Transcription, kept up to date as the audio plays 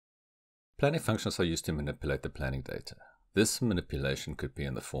Planning functions are used to manipulate the planning data. This manipulation could be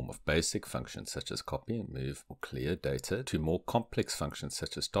in the form of basic functions such as copy, move, or clear data to more complex functions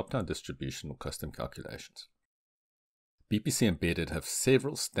such as top-down distribution or custom calculations. BPC Embedded have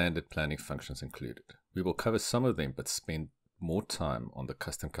several standard planning functions included. We will cover some of them but spend more time on the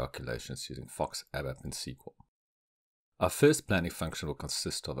custom calculations using Fox, ABAP, and SQL. Our first planning function will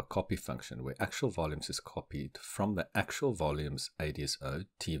consist of a copy function where actual volumes is copied from the actual volumes ADSO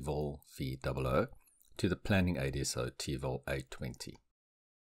tvol v00 to the planning ADSO tvol a20.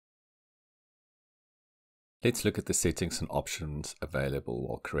 Let's look at the settings and options available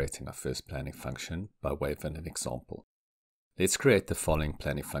while creating our first planning function by way of an example. Let's create the following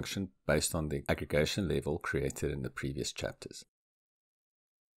planning function based on the aggregation level created in the previous chapters.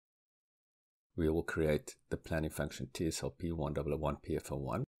 We will create the planning function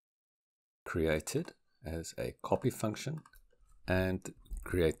TSLP1001PF01, create it as a copy function, and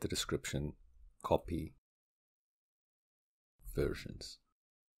create the description copy versions.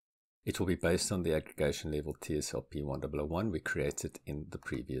 It will be based on the aggregation level TSLP1001 we created in the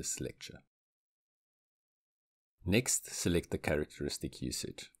previous lecture. Next, select the characteristic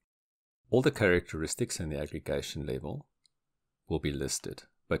usage. All the characteristics in the aggregation level will be listed,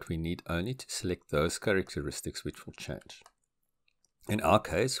 but we need only to select those characteristics which will change. In our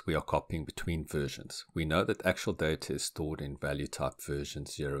case, we are copying between versions. We know that actual data is stored in value type version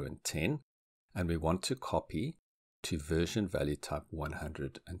 0 and 10, and we want to copy to version value type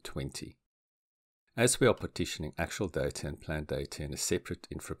 120. As we are partitioning actual data and planned data in a separate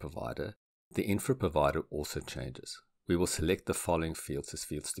infra provider, the infra provider also changes. We will select the following fields as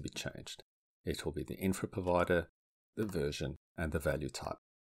fields to be changed. It will be the infra provider, the version, and the value type.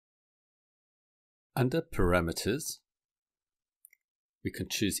 Under parameters, we can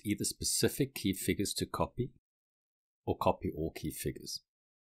choose either specific key figures to copy or copy all key figures.